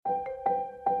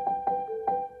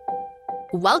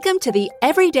Welcome to the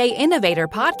Everyday Innovator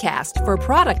podcast for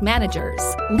product managers,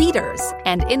 leaders,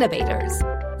 and innovators.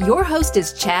 Your host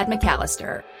is Chad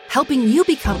McAllister, helping you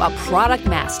become a product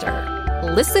master.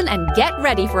 Listen and get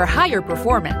ready for higher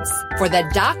performance, for the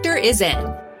doctor is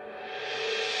in.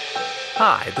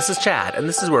 Hi, this is Chad, and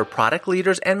this is where product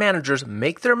leaders and managers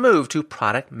make their move to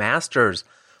product masters,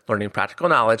 learning practical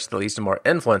knowledge that leads to more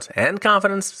influence and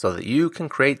confidence so that you can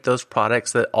create those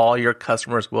products that all your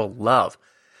customers will love.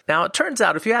 Now, it turns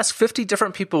out if you ask 50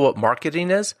 different people what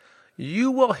marketing is, you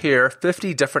will hear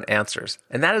 50 different answers.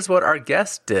 And that is what our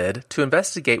guest did to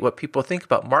investigate what people think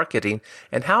about marketing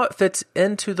and how it fits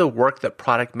into the work that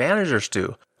product managers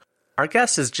do. Our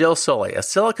guest is Jill Soley, a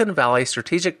Silicon Valley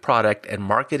strategic product and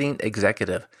marketing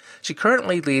executive. She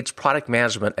currently leads product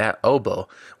management at Obo,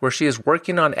 where she is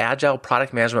working on agile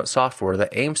product management software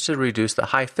that aims to reduce the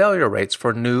high failure rates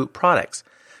for new products.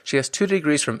 She has 2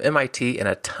 degrees from MIT and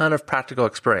a ton of practical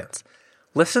experience.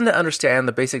 Listen to understand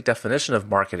the basic definition of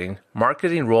marketing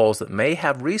roles that may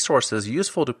have resources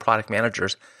useful to product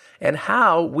managers, and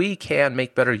how we can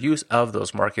make better use of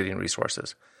those marketing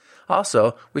resources.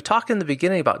 Also, we talk in the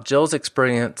beginning about Jill's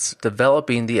experience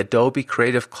developing the Adobe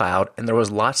Creative Cloud, and there was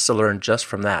lots to learn just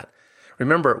from that.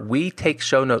 Remember, we take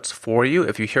show notes for you.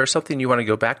 If you hear something you want to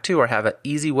go back to or have an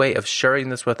easy way of sharing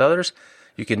this with others,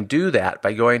 you can do that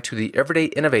by going to the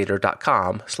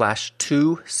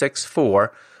everydayinnovator.com/264,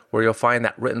 where you'll find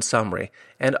that written summary.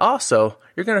 And also,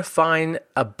 you're going to find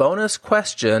a bonus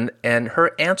question and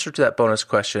her answer to that bonus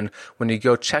question when you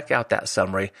go check out that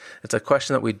summary. It's a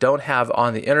question that we don't have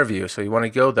on the interview, so you want to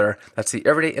go there. That's the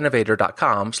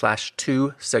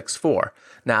everydayinnovator.com/264.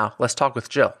 Now, let's talk with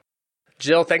Jill.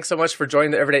 Jill, thanks so much for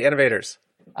joining the Everyday Innovators.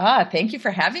 Thank you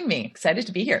for having me. Excited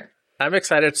to be here. I'm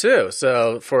excited too.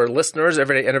 So for listeners,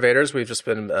 Everyday Innovators, we've just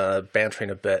been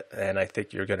bantering a bit, and I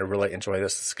think you're going to really enjoy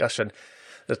this discussion.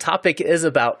 The topic is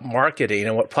about marketing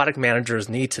and what product managers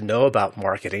need to know about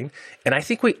marketing. And I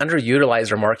think we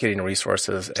underutilize our marketing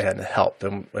resources and help.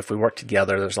 And if we work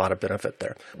together, there's a lot of benefit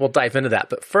there. We'll dive into that.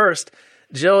 But first,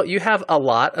 Jill, you have a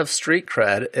lot of street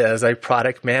cred as a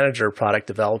product manager, product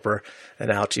developer, and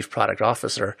now chief product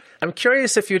officer. I'm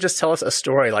curious if you just tell us a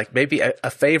story, like maybe a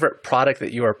favorite product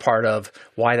that you were part of,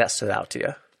 why that stood out to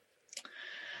you.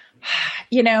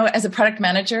 You know, as a product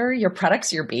manager, your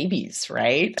products are your babies,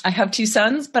 right? I have 2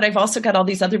 sons, but I've also got all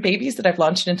these other babies that I've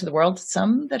launched into the world,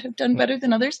 some that have done better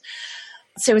than others.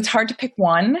 So it's hard to pick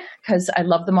one because I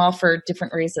love them all for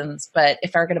different reasons. But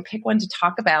if I were going to pick one to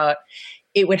talk about,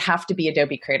 it would have to be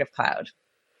Adobe Creative Cloud.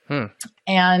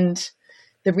 And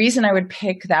the reason I would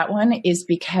pick that one is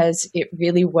because it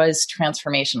really was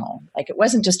transformational. Like, it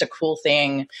wasn't just a cool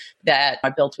thing that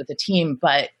I built with the team,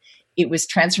 but it was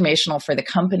transformational for the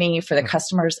company, for the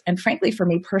customers, and frankly, for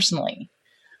me personally.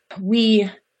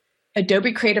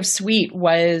 Adobe Creative Suite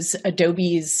was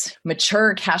Adobe's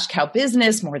mature cash cow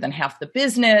business, more than half the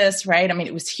business, right? I mean,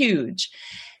 it was huge,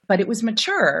 but it was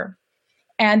mature.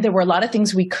 And there were a lot of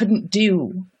things we couldn't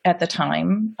do at the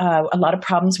time, a lot of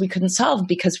problems we couldn't solve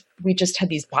because we just had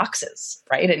these boxes,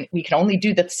 right? And we could only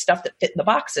do the stuff that fit in the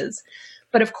boxes.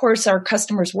 But of course, our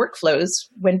customers' workflows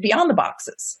went beyond the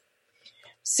boxes.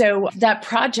 So that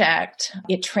project,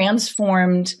 it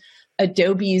transformed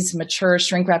Adobe's mature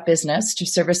shrink wrap business to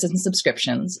services and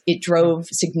subscriptions. It drove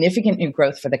significant new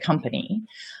growth for the company,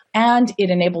 and it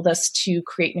enabled us to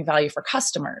create new value for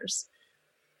customers.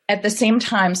 At the same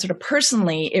time, sort of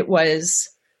personally, it was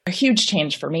a huge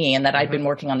change for me in that I'd been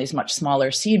working on these much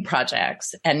smaller seed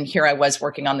projects. And here I was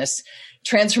working on this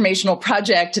transformational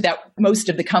project that most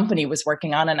of the company was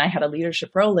working on, and I had a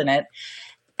leadership role in it.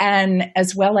 And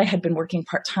as well, I had been working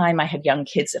part-time. I had young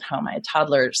kids at home. I had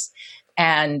toddlers.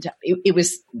 And it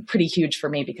was pretty huge for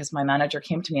me because my manager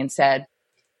came to me and said,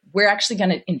 we're actually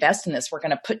going to invest in this. We're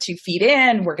going to put 2 feet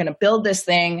in. We're going to build this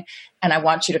thing. And I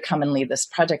want you to come and lead this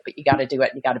project, but you got to do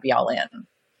it. You got to be all in.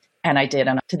 And I did.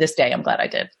 And to this day, I'm glad I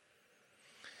did.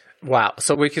 Wow.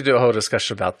 So we could do a whole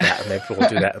discussion about that, and maybe we'll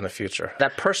do that in the future.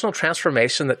 That personal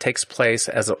transformation that takes place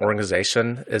as an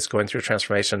organization is going through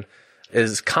transformation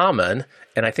is common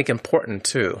and I think important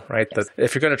too, right? Yes. That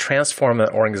if you're going to transform an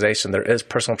organization, there is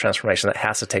personal transformation that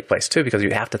has to take place too, because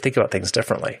you have to think about things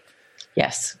differently.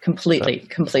 Yes, completely.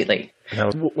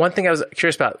 Now, one thing I was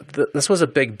curious about, this was a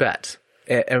big bet.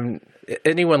 And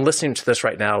anyone listening to this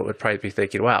right now would probably be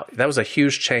thinking, wow, that was a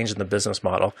huge change in the business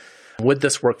model. Would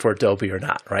this work for Adobe or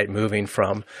not, right? Moving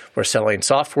from we're selling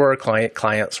software,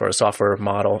 client sort of software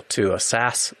model to a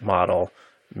SaaS model.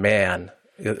 Man,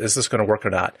 is this going to work or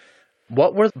not?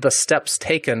 What were the steps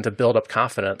taken to build up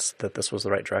confidence that this was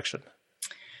the right direction?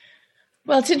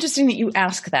 Well, it's interesting that you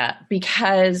ask that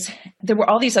because there were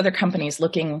all these other companies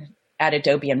looking at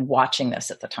Adobe and watching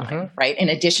this at the time, right? In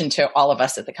addition to all of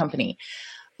us at the company.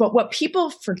 But what people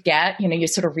forget, you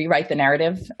sort of rewrite the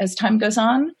narrative as time goes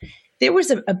on. There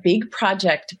was a big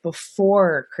project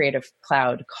before Creative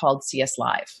Cloud called CS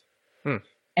Live.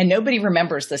 And nobody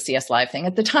remembers the CS Live thing.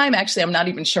 At the time, actually, I'm not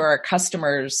even sure our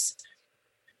customers,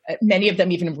 many of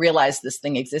them even realized this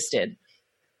thing existed.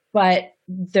 But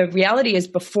the reality is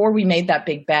before we made that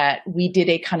big bet, we did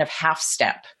a kind of half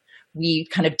step. We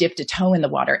kind of dipped a toe in the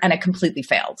water and it completely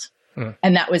failed.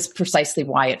 And that was precisely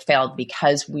why it failed,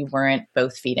 because we weren't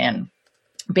both feet in.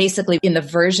 Basically, in the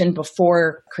version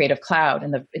before Creative Cloud,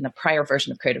 in the prior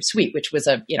version of Creative Suite, which was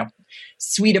a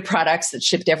suite of products that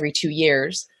shipped every 2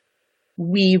 years,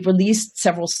 we released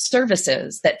several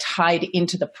services that tied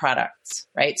into the products,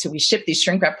 right? So we shipped these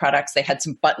shrink wrap products. They had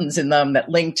some buttons in them that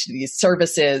linked to these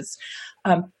services.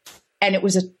 And it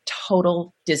was a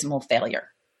total dismal failure.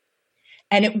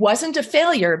 And it wasn't a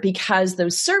failure because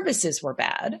those services were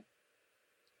bad,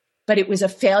 but it was a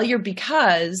failure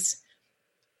because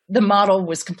the model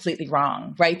was completely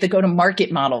wrong, right? The go-to-market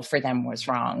model for them was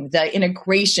wrong. The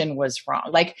integration was wrong.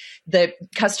 Like the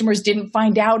customers didn't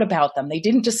find out about them. They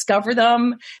didn't discover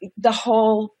them, the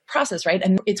whole process, right?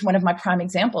 And it's one of my prime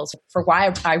examples for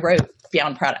why I wrote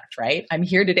Beyond Product, right? I'm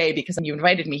here today because you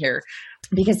invited me here,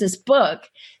 because this book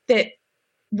that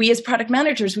we as product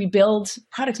managers, we build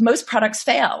products. Most products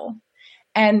fail.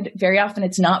 And very often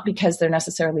it's not because they're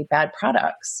necessarily bad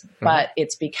products, but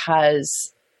it's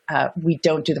because we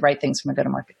don't do the right things from a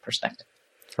go-to-market perspective.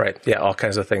 Right. Yeah. All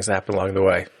kinds of things happen along the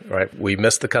way, right? We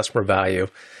miss the customer value.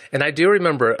 And I do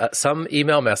remember some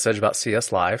email message about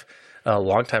CS Live a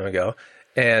long time ago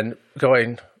and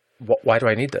going, why do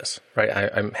I need this? Right.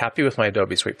 I'm happy with my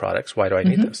Adobe Suite products. Why do I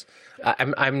need this?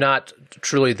 I'm not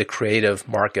truly the creative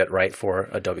market, right, for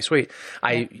Adobe Suite.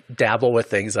 I dabble with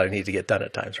things that I need to get done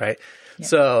at times, right? Yeah.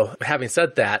 So having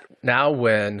said that, now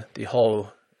when the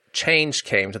whole change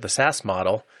came to the SaaS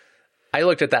model, I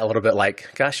looked at that a little bit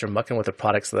like, gosh, you're mucking with the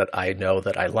products that I know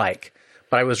that I like.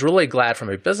 But I was really glad from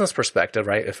a business perspective,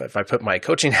 right? If I put my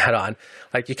coaching hat on,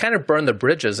 like you kind of burn the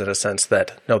bridges in a sense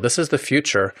that, no, this is the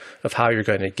future of how you're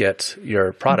going to get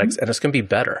your products and it's going to be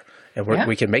better. And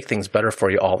we can make things better for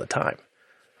you all the time,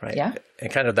 right? Yeah. And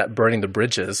kind of that burning the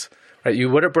bridges, right? You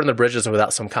wouldn't burn the bridges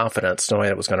without some confidence knowing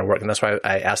it was going to work. And that's why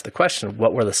I asked the question,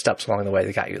 what were the steps along the way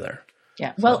that got you there?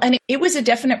 Yeah. Well, and it was a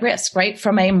definite risk, right?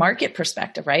 From a market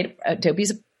perspective, right?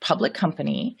 Adobe's a public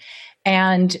company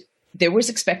and there was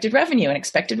expected revenue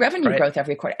growth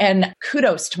every quarter. And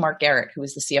kudos to Mark Garrett, who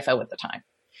was the CFO at the time,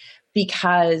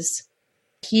 because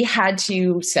he had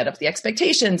to set up the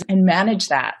expectations and manage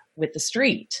that with the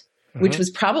street, which was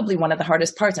probably one of the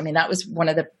hardest parts. I mean, that was one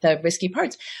of the risky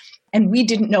parts. And we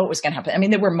didn't know what was going to happen. I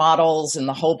mean, there were models and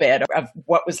the whole bit of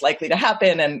what was likely to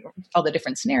happen and all the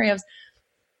different scenarios.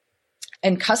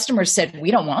 And customers said,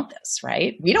 we don't want this,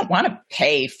 right? We don't want to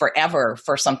pay forever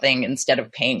for something instead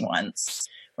of paying once,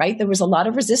 right? There was a lot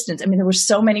of resistance. I mean, there were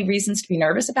so many reasons to be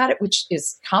nervous about it, which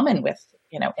is common with,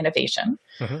 innovation.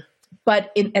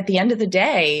 But at the end of the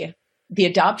day, the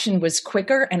adoption was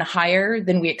quicker and higher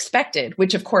than we expected,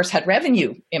 which of course had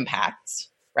revenue impacts,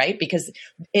 right? Because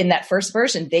in that first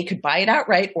version, they could buy it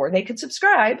outright or they could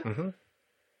subscribe.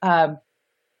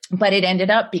 But it ended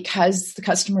up because the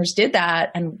customers did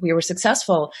that and we were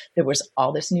successful, there was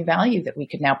all this new value that we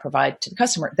could now provide to the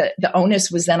customer. The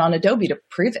onus was then on Adobe to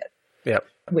prove it,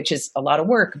 which is a lot of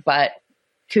work, but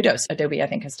kudos. Adobe, I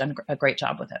think, has done a great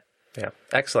job with it. Yeah,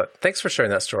 excellent. Thanks for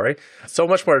sharing that story. So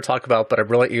much more to talk about, but I'm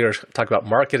really eager to talk about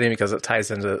marketing because it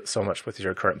ties into so much with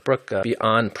your current book,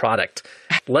 Beyond Product.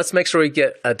 Let's make sure we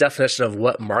get a definition of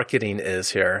what marketing is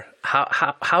here.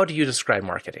 How do you describe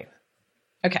marketing?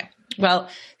 Okay. Well,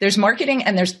 there's marketing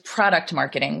and there's product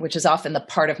marketing, which is often the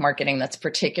part of marketing that's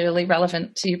particularly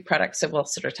relevant to products. So we'll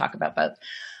sort of talk about both.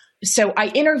 So I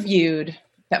interviewed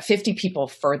about 50 people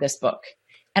for this book,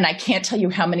 and I can't tell you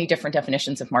how many different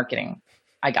definitions of marketing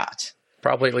I got.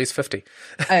 Probably at least 50.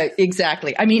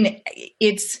 Exactly. I mean,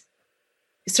 it's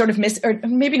sort of or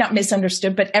maybe not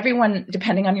misunderstood, but everyone,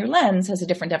 depending on your lens, has a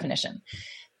different definition.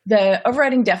 The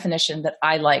overriding definition that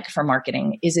I like for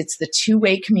marketing is it's the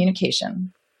two-way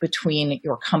communication between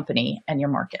your company and your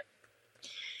market.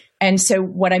 And so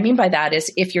what I mean by that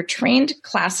is if you're trained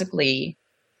classically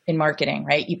in marketing,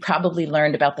 right, you probably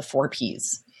learned about the 4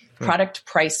 Ps, product,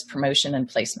 price, promotion, and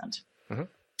placement.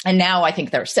 And now I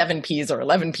think there are 7 Ps or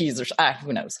 11 Ps or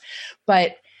who knows.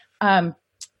 But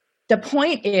the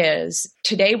point is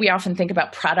today we often think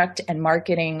about product and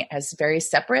marketing as very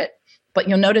separate. But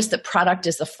you'll notice that product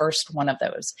is the first one of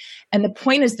those. And the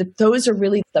point is that those are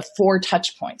really the 4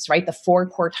 touch points, right? The 4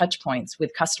 core touch points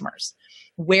with customers.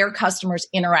 where customers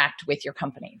interact with your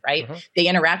company, right? Mm-hmm. They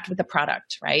interact with the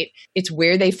product, right? It's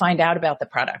where they find out about the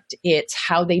product. It's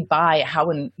how they buy,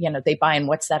 they buy and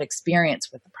what's that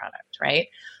experience with the product, right?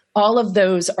 All of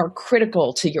those are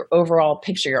critical to your overall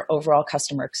picture, your overall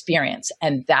customer experience.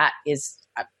 And that is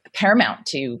paramount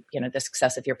to, the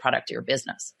success of your product or your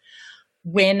business.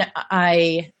 When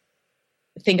I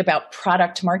think about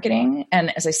product marketing,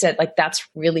 and as I said, that's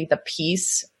really the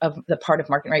piece of the part of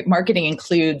marketing, right? Marketing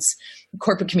includes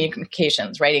corporate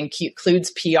communications, right?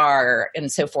 Includes PR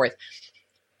and so forth.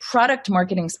 Product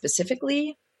marketing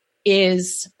specifically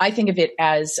I think of it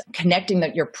as connecting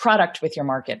your product with your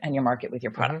market and your market with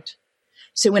your product.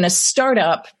 So in a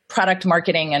startup, product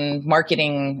marketing and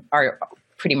marketing are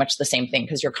pretty much the same thing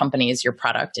because your company is your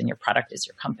product and your product is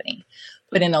your company.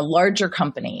 But in a larger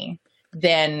company,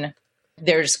 then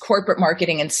there's corporate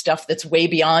marketing and stuff that's way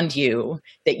beyond you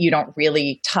that you don't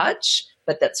really touch,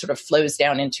 but that sort of flows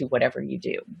down into whatever you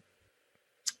do.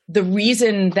 The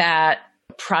reason that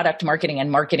product marketing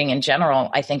and marketing in general,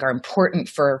 I think, are important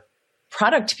for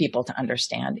product people to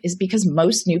understand is because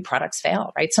most new products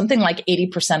fail, right? Something like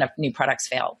 80% of new products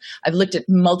fail. I've looked at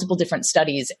multiple different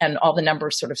studies and all the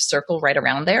numbers sort of circle right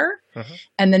around there. Mm-hmm.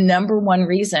 And the number one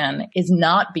reason is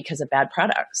not because of bad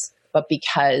products, but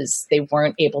because they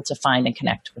weren't able to find and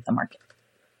connect with the market.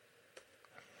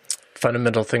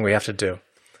 Fundamental thing we have to do.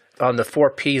 On the 4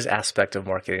 Ps aspect of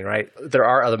marketing, right? There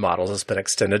are other models. It's been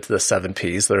extended to the 7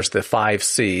 Ps. There's the 5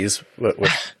 Cs,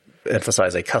 which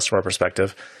emphasize a customer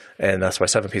perspective. And that's why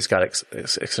 7 Ps got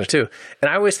extended too. And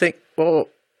I always think, well,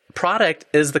 product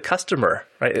is the customer,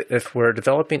 right? If we're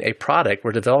developing a product,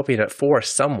 we're developing it for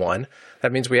someone.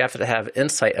 That means we have to have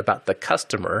insight about the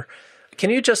customer. Can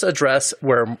you just address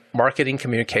where marketing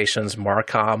communications,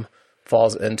 Marcom,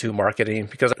 falls into marketing?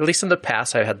 Because at least in the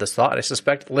past, I had this thought, and I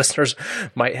suspect listeners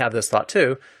might have this thought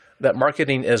too, that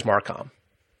marketing is Marcom.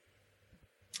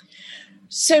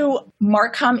 So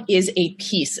Marcom is a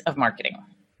piece of marketing,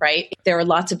 right? There are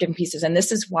lots of different pieces. And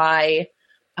this is why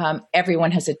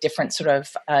everyone has a different sort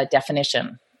of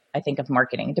definition, I think, of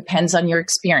marketing. It depends on your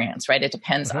experience, right? It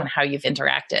depends on how you've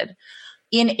interacted.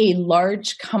 In a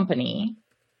large company,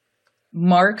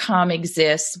 Marcom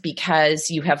exists because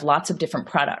you have lots of different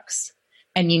products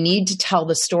and you need to tell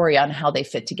the story on how they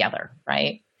fit together,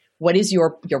 right? What is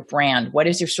your brand? What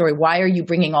is your story? Why are you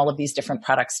bringing all of these different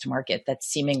products to market that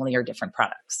seemingly are different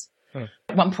products?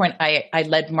 At one point, I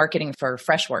led marketing for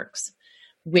Freshworks,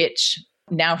 which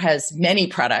now has many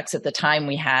products. At the time,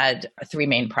 we had 3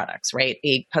 main products, right?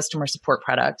 A customer support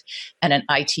product and an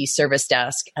IT service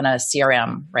desk and a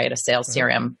CRM, right? A sales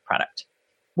CRM product.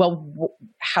 Well,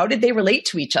 how did they relate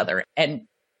to each other? And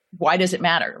why does it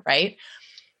matter, right?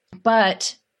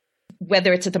 But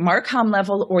whether it's at the Marcom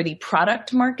level or the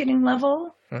product marketing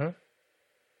level,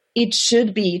 it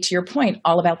should be, to your point,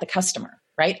 all about the customer,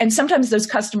 right? And sometimes those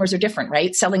customers are different,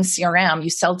 right? Selling CRM, you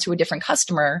sell to a different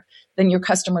customer than your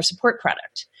customer support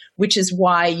product, which is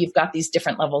why you've got these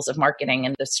different levels of marketing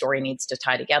and the story needs to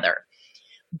tie together.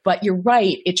 But you're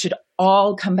right, it should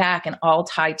all come back and all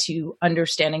tie to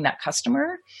understanding that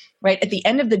customer, right? At the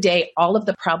end of the day, all of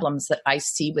the problems that I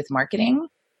see with marketing,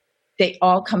 they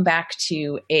all come back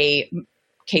to a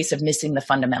case of missing the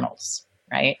fundamentals,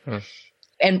 right?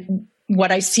 And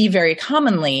what I see very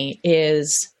commonly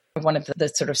is one of the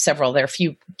sort of several, there are a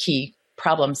few key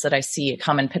problems that I see,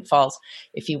 common pitfalls,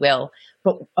 if you will.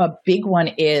 But a big one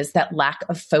is that lack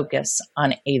of focus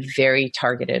on a very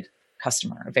targeted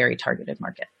customer, a very targeted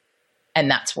market. And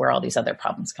that's where all these other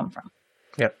problems come from.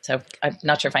 Yeah. So I'm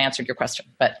not sure if I answered your question,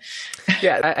 but.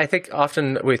 Yeah, I think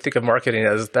often we think of marketing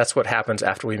as that's what happens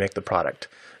after we make the product.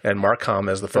 And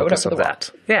Marcom is the focus of that.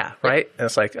 Yeah, right? And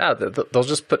it's like, they'll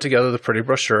just put together the pretty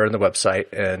brochure and the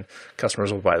website and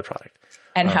customers will buy the product.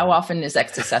 And how often is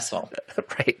that successful?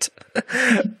 Right.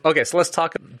 Okay, so let's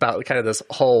talk about kind of this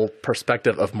whole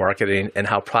perspective of marketing and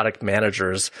how product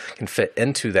managers can fit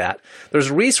into that.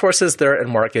 There's resources there in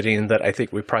marketing that I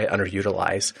think we probably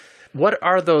underutilize. What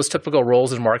are those typical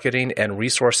roles in marketing and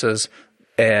resources?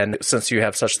 And since you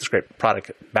have such this great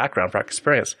product background, product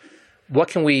experience, what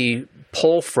can we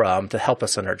pull from to help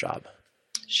us in our job?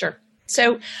 Sure.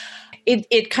 So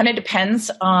it kind of depends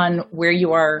on where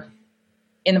you are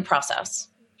in the process,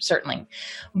 certainly.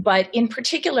 But in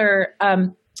particular,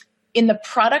 in the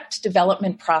product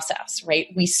development process, right,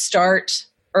 we start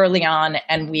early on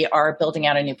and we are building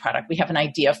out a new product. We have an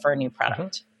idea for a new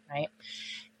product, right?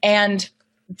 And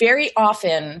very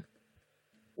often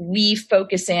we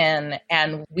focus in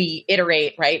and we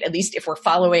iterate, right? At least if we're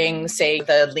following, say,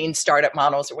 the lean startup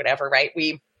models or whatever, right?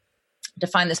 We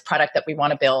define this product that we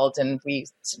want to build, and we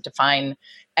define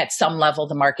at some level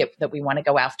the market that we want to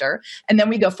go after. And then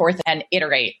we go forth and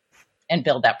iterate and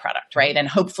build that product, right? And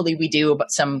hopefully we do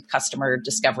some customer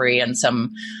discovery and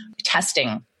some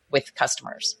testing with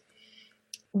customers.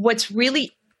 What's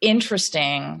really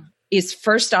interesting is,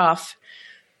 first off,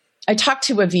 I talked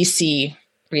to a VC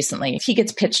recently. He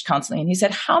gets pitched constantly. And he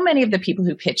said, how many of the people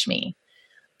who pitch me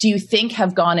do you think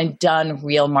have gone and done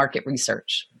real market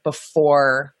research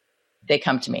before they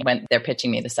come to me when they're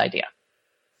pitching me this idea?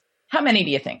 How many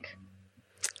do you think?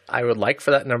 I would like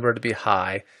for that number to be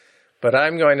high, but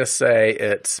I'm going to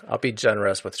say I'll be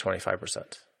generous with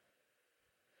 25%.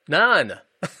 None.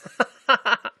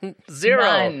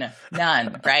 Zero.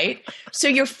 None, right? So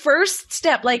your first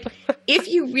step, like if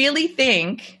you really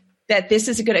think that this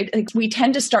is a good idea, we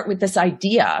tend to start with this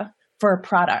idea for a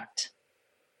product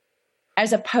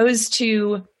as opposed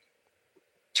to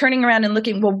turning around and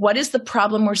looking, well, what is the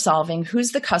problem we're solving?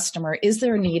 Who's the customer? Is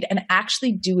there a need? And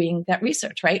actually doing that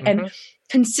research, right? Mm-hmm. And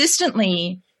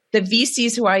consistently, the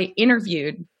VCs who I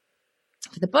interviewed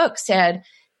for the book said,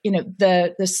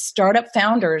 the startup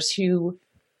founders who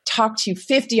talk to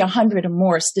 50, 100 or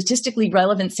more statistically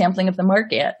relevant sampling of the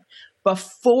market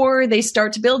before they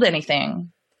start to build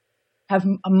anything have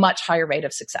a much higher rate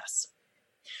of success.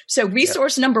 So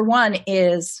resource number one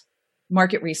is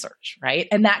market research, right?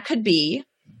 And that could be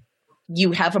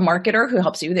you have a marketer who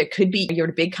helps you. There could be you're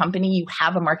a big company, you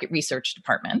have a market research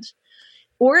department.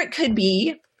 Or it could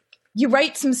be you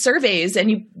write some surveys and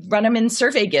you run them in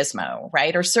Survey Gizmo,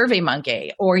 right? Or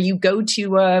SurveyMonkey. Or you go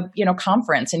to a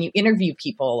conference and you interview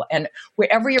people, and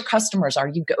wherever your customers are,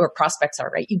 you go, or prospects are,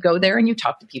 right? You go there and you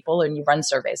talk to people and you run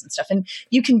surveys and stuff. And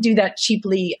you can do that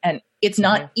cheaply. And it's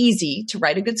not easy to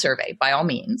write a good survey by all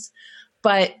means,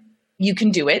 but you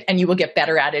can do it and you will get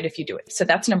better at it if you do it. So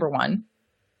that's number one.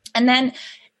 And then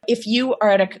if you are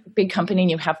at a big company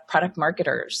and you have product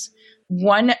marketers,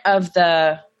 one of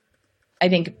the, I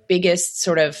think, biggest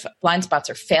sort of blind spots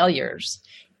or failures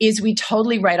is we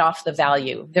totally write off the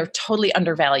value. They're totally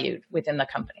undervalued within the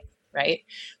company, right?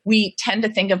 We tend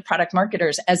to think of product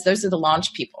marketers as those are the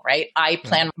launch people, right? I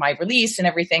plan my release and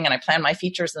everything, and I plan my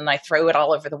features, and I throw it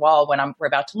all over the wall when we're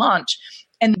about to launch.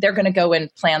 And they're going to go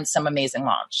and plan some amazing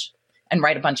launch and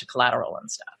write a bunch of collateral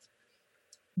and stuff.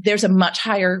 There's a much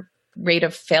higher rate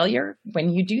of failure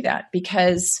when you do that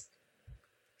because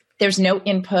there's no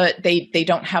input. They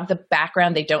don't have the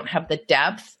background. They don't have the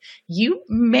depth. You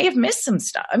may have missed some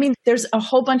stuff. I mean, there's a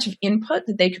whole bunch of input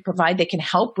that they could provide. They can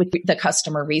help with the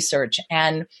customer research.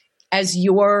 And as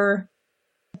you're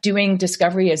doing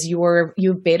discovery, as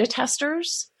you beta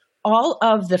testers, all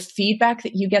of the feedback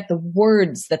that you get, the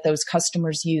words that those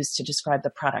customers use to describe the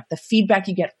product, the feedback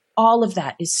you get, all of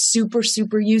that is super,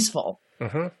 super useful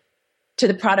to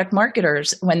the product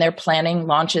marketers when they're planning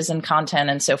launches and content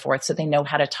and so forth, so they know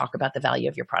how to talk about the value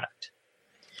of your product.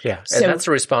 Yeah, and that's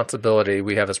a responsibility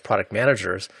we have as product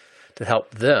managers to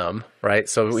help them, right?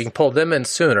 So we can pull them in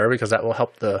sooner because that will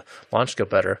help the launch go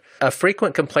better. A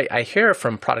frequent complaint I hear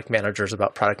from product managers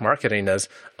about product marketing is,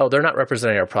 oh, they're not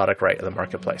representing our product right in the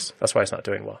marketplace. That's why it's not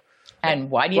doing well.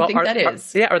 And why do you think that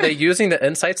is? Are they using the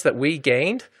insights that we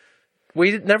gained?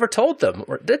 We never told them,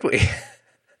 or did we?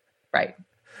 Right.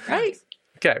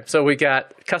 Okay, so we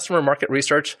got customer market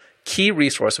research, key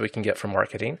resource we can get from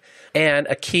marketing, and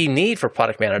a key need for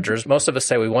product managers. Most of us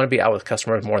say we want to be out with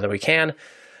customers more than we can.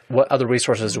 What other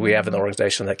resources do we have in the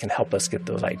organization that can help us get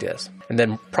those ideas? And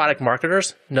then product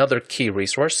marketers, another key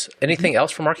resource. Anything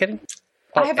else for marketing?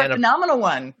 I have a phenomenal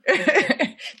one.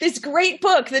 This great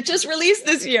book that just released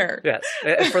this year.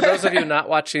 Yes. For those of you not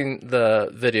watching the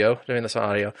video, doing this on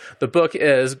audio, the book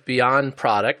is Beyond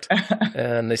Product,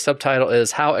 and the subtitle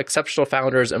is How Exceptional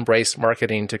Founders Embrace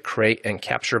Marketing to Create and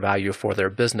Capture Value for Their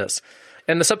Business.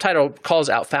 And the subtitle calls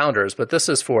out founders, but this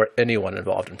is for anyone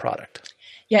involved in product.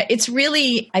 Yeah, it's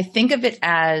really, I think of it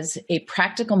as a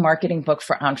practical marketing book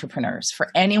for entrepreneurs, for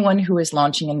anyone who is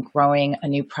launching and growing a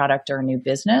new product or a new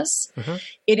business.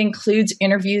 It includes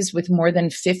interviews with more than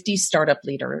 50 startup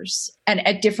leaders and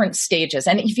at different stages.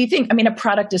 And if you think, I mean, a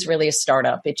product is really a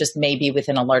startup. It just may be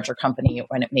within a larger company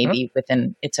and it may be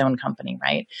within its own company,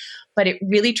 right? But it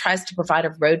really tries to provide a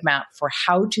roadmap for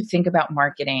how to think about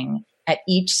marketing at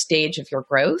each stage of your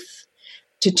growth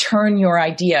to turn your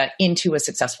idea into a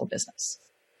successful business.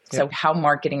 So how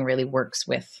marketing really works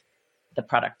with the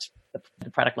product, the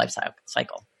product life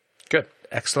cycle. Good.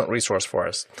 Excellent resource for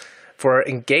us. For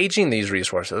engaging these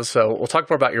resources, so we'll talk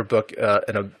more about your book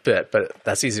in a bit, but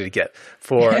that's easy to get.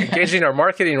 For engaging our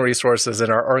marketing resources in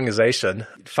our organization,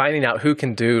 finding out who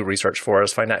can do research for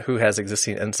us, find out who has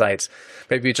existing insights,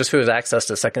 maybe just who has access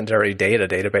to secondary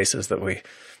databases that we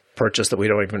purchase that we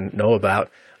don't even know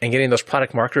about, and getting those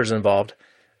product marketers involved.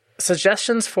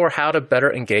 Suggestions for how to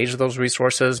better engage those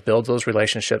resources, build those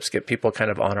relationships, get people kind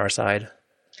of on our side?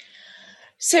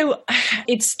 So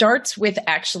it starts with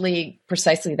actually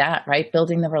precisely that, right?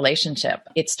 Building the relationship.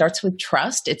 It starts with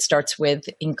trust. It starts with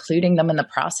including them in the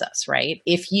process, right?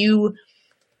 If you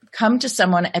come to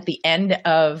someone at the end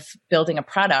of building a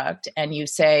product and you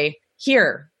say,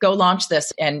 here, go launch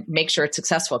this and make sure it's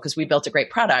successful because we built a great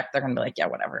product, they're going to be like, yeah,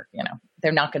 whatever,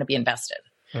 they're not going to be invested.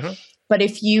 Mm-hmm. But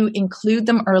if you include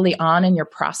them early on in your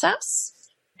process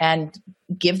and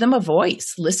give them a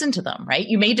voice, listen to them, right?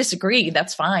 You may disagree,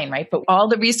 that's fine, right? But all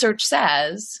the research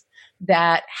says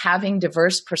that having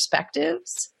diverse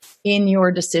perspectives in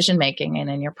your decision-making and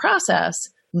in your process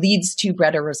leads to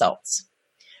better results.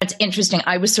 It's interesting.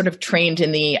 I was sort of trained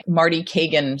in the Marty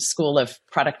Kagan school of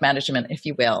product management, if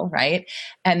you will, right?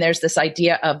 And there's this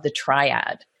idea of the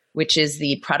triad, which is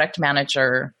the product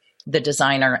manager, the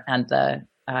designer, and the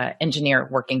engineer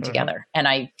working together. And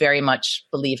I very much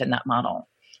believe in that model.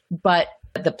 But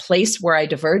the place where I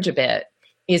diverge a bit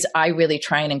is I really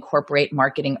try and incorporate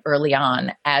marketing early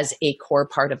on as a core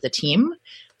part of the team,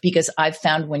 because I've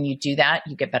found when you do that,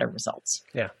 you get better results.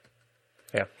 Yeah.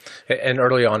 And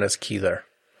early on is key there.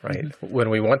 Right. Mm-hmm. When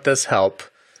we want this help,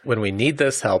 when we need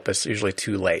this help, it's usually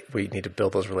too late. We need to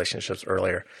build those relationships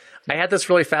earlier. I had this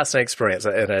really fascinating experience,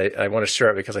 and I want to share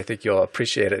it because I think you'll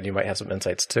appreciate it and you might have some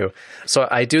insights too. So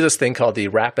I do this thing called the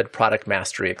Rapid Product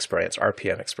Mastery Experience,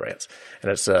 RPM experience.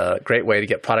 And it's a great way to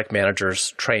get product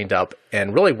managers trained up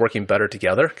and really working better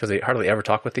together because they hardly ever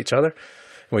talk with each other.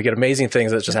 And we get amazing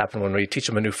things that just happen when we teach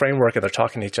them a new framework and they're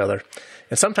talking to each other.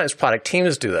 And sometimes product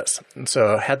teams do this. And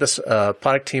so I had this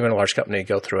product team in a large company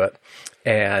go through it.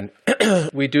 And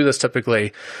we do this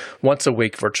typically once a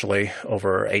week virtually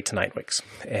over 8 to 9 weeks.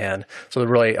 And so they're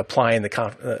really applying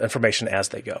the information as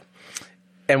they go.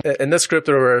 And in this group,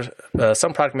 there were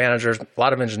some product managers, a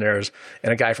lot of engineers,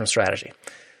 and a guy from strategy.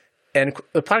 And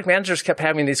the product managers kept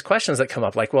having these questions that come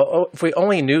up like, well, if we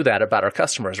only knew that about our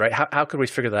customers, right, how could we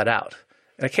figure that out?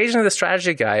 And occasionally the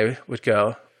strategy guy would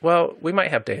go, well, we might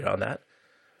have data on that,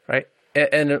 right?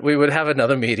 And we would have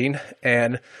another meeting,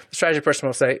 and the strategy person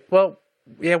will say, well,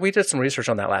 yeah, we did some research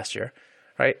on that last year,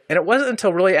 right? And it wasn't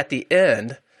until really at the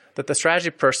end that the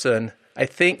strategy person, I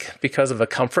think because of a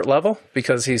comfort level,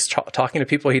 because he's talking to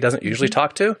people he doesn't usually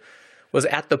talk to, was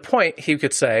at the point he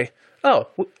could say, oh,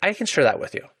 I can share that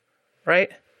with you,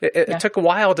 right? It took a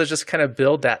while to just kind of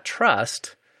build that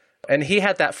trust. And he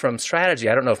had that from strategy.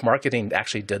 I don't know if marketing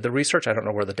actually did the research. I don't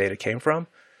know where the data came from,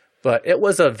 but it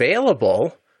was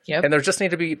available. Yep. And there just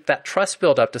need to be that trust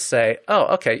build up to say,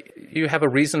 oh, okay, you have a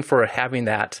reason for having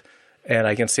that, and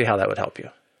I can see how that would help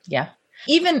you. Yeah.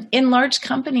 Even in large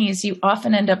companies, you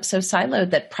often end up so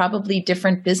siloed that probably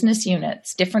different business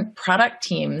units, different product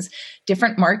teams,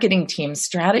 different marketing teams,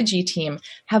 strategy team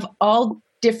have all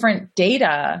different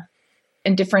data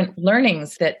and different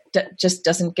learnings that just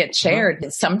doesn't get shared. Mm-hmm.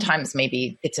 Sometimes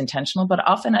maybe it's intentional, but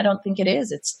often I don't think it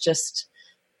is. It's just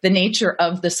the nature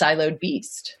of the siloed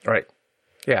beast. Right.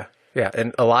 Yeah.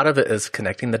 And a lot of it is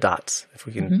connecting the dots. If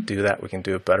we can do that, we can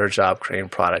do a better job creating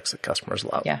products that customers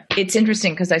love. Yeah. It's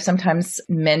interesting because I sometimes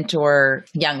mentor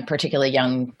particularly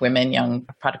young women, young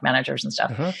product managers and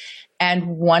stuff. Mm-hmm. And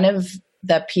one of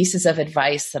the pieces of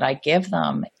advice that I give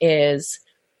them is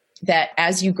that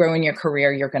as you grow in your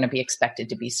career, you're going to be expected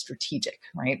to be strategic,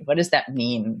 right? What does that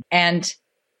mean? And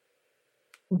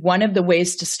one of the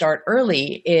ways to start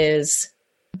early is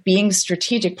being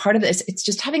strategic. Part of this, it's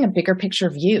just having a bigger picture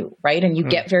view, right? And you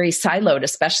get very siloed,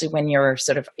 especially when you're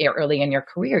sort of early in your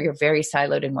career, you're very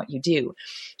siloed in what you do.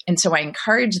 And so I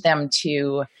encourage them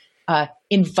to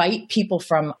invite people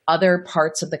from other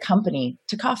parts of the company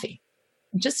to coffee.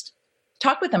 Just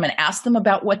talk with them and ask them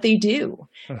about what they do.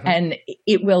 Mm-hmm. And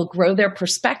it will grow their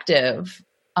perspective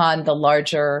on the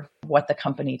larger what the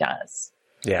company does.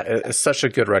 Yeah, it's such a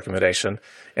good recommendation.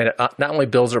 And it not only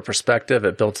builds their perspective,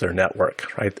 it builds their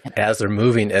network, right? As they're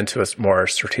moving into a more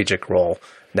strategic role,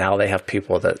 now they have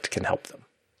people that can help them.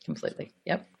 Completely.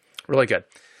 Yep. Really good.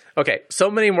 Okay, so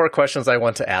many more questions I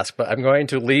want to ask, but I'm going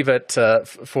to leave it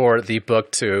for the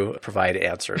book to provide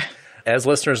answers. As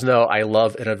listeners know, I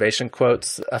love innovation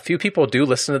quotes. A few people do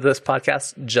listen to this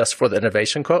podcast just for the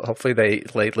innovation quote. Hopefully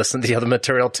they listen to the other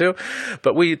material too,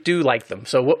 but we do like them.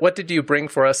 So what did you bring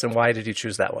for us and why did you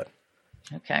choose that one?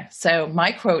 Okay, so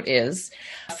my quote is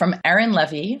from Aaron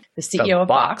Levy, the CEO of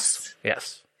Box.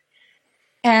 Yes.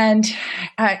 And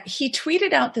he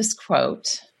tweeted out this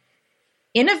quote,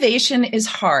 "Innovation is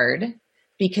hard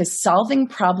because solving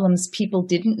problems people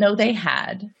didn't know they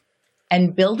had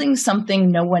and building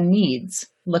something no one needs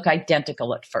look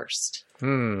identical at first."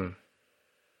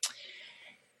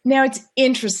 Now, it's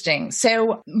interesting.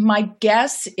 So my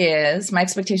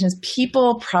expectation is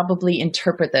people probably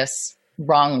interpret this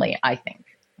wrongly, I think.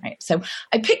 Right. So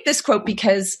I picked this quote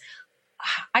because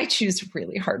I choose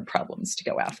really hard problems to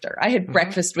go after. I had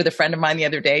breakfast with a friend of mine the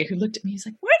other day who looked at me. He's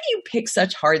like, why do you pick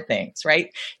such hard things,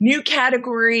 right? New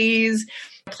categories,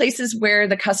 places where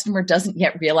the customer doesn't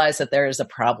yet realize that there is a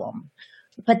problem.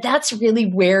 But that's really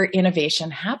where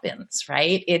innovation happens,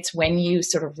 right? It's when you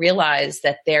sort of realize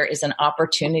that there is an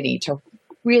opportunity to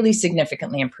really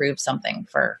significantly improve something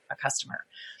for a customer.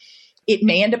 It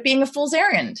may end up being a fool's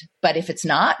errand, but if it's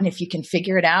not, and if you can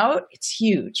figure it out, it's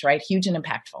huge, right? Huge and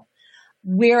impactful.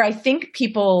 Where I think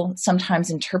people sometimes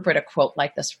interpret a quote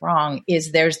like this wrong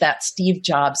is there's that Steve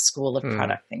Jobs school of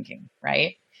product thinking,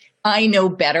 right? I know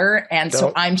better, and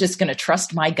so I'm just going to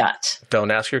trust my gut.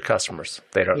 Don't ask your customers.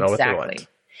 They don't know what they want.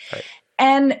 Right.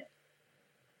 And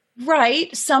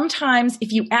sometimes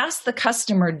if you ask the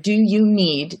customer, do you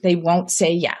need, they won't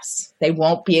say yes. They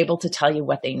won't be able to tell you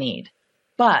what they need.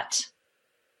 But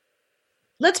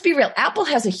let's be real. Apple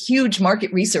has a huge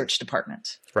market research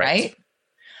department, right?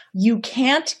 You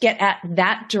can't get at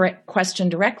that direct question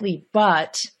directly,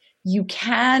 but you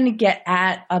can get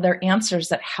at other answers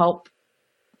that help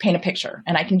paint a picture.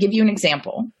 And I can give you an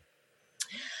example.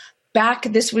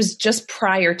 This was just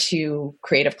prior to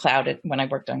Creative Cloud, when I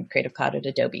worked on Creative Cloud at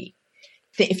Adobe.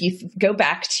 If you go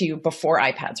back to before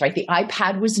iPads, right? The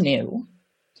iPad was new.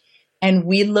 And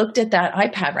we looked at that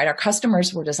iPad, right? Our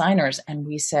customers were designers, and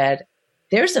we said,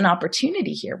 there's an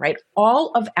opportunity here, right?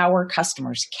 All of our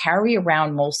customers carry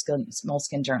around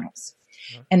Moleskine journals,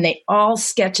 and they all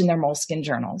sketch in their Moleskine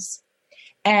journals.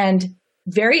 And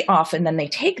very often then they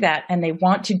take that and they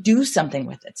want to do something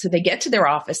with it. So they get to their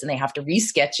office and they have to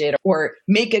resketch it or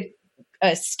make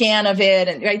a scan of it.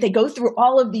 And right, they go through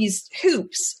all of these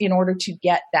hoops in order to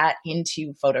get that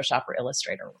into Photoshop or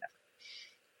Illustrator or whatever.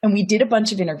 And we did a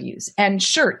bunch of interviews. And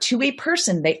sure, to a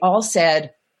person, they all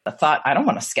said, I don't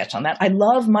want to sketch on that. I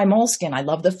love my Moleskine. I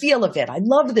love the feel of it. I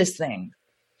love this thing.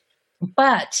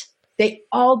 But they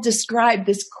all described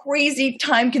this crazy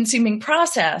time-consuming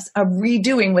process of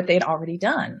redoing what they'd already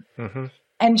done. Mm-hmm.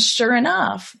 And sure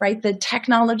enough, right, the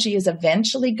technology has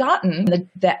eventually gotten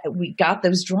that we got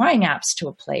those drawing apps to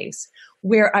a place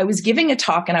where I was giving a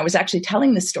talk and I was actually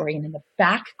telling this story. And in the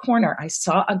back corner, I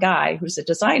saw a guy who's a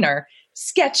designer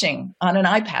sketching on an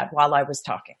iPad while I was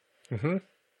talking,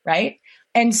 right?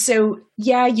 And so,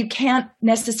 yeah, you can't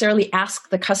necessarily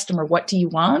ask the customer, what do you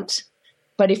want?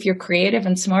 But if you're creative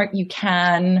and smart, you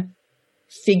can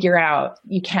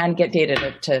you can get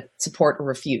data to support or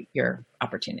refute your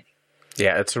opportunity.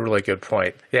 Yeah, it's a really good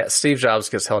point. Yeah, Steve Jobs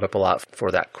gets held up a lot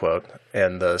for that quote.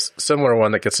 And the similar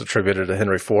one that gets attributed to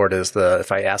Henry Ford is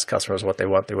if I asked customers what they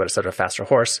want, they would have said a faster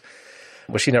horse,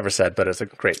 which he never said, but it's a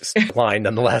great line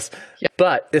nonetheless. Yeah.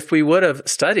 But if we would have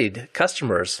studied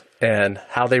customers and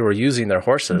how they were using their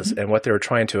horses and what they were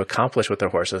trying to accomplish with their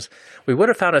horses, we would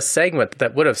have found a segment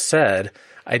that would have said,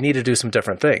 I need to do some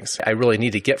different things. I really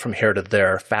need to get from here to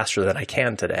there faster than I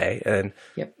can today. And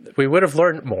we would have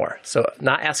learned more. So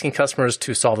not asking customers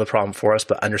to solve the problem for us,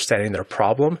 but understanding their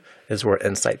problem is where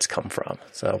insights come from.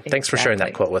 So thanks for sharing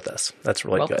that quote with us. That's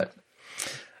really good.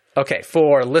 Okay,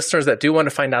 for listeners that do want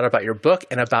to find out about your book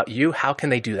and about you, how can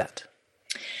they do that?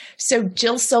 So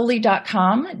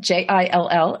jillsoley.com,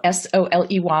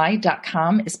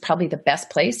 JILLSOLEY.com is probably the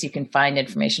best place. You can find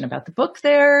information about the book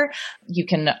there. You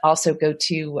can also go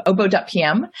to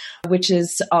obo.pm, which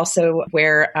is also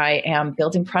where I am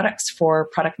building products for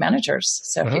product managers.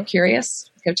 So if you're curious,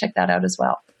 go check that out as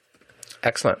well.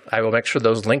 Excellent. I will make sure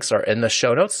those links are in the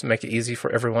show notes, make it easy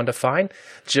for everyone to find.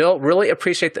 Jill, really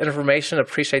appreciate the information,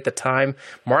 appreciate the time.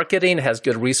 Marketing has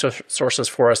good resources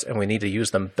for us, and we need to use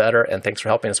them better. And thanks for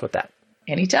helping us with that.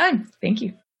 Anytime. Thank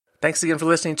you. Thanks again for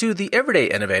listening to The Everyday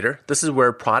Innovator. This is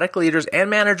where product leaders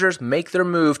and managers make their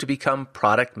move to become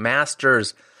product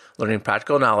masters, learning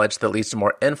practical knowledge that leads to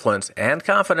more influence and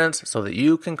confidence so that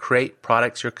you can create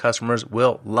products your customers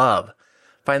will love.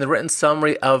 Find the written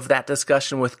summary of that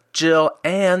discussion with Jill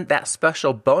and that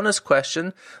special bonus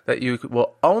question that you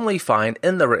will only find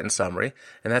in the written summary,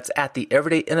 and that's at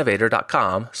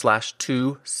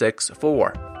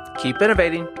theeverydayinnovator.com/264. Keep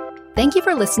innovating. Thank you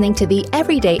for listening to The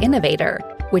Everyday Innovator,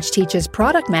 which teaches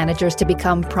product managers to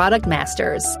become product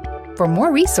masters. For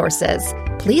more resources,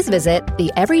 please visit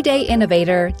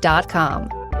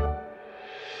theeverydayinnovator.com.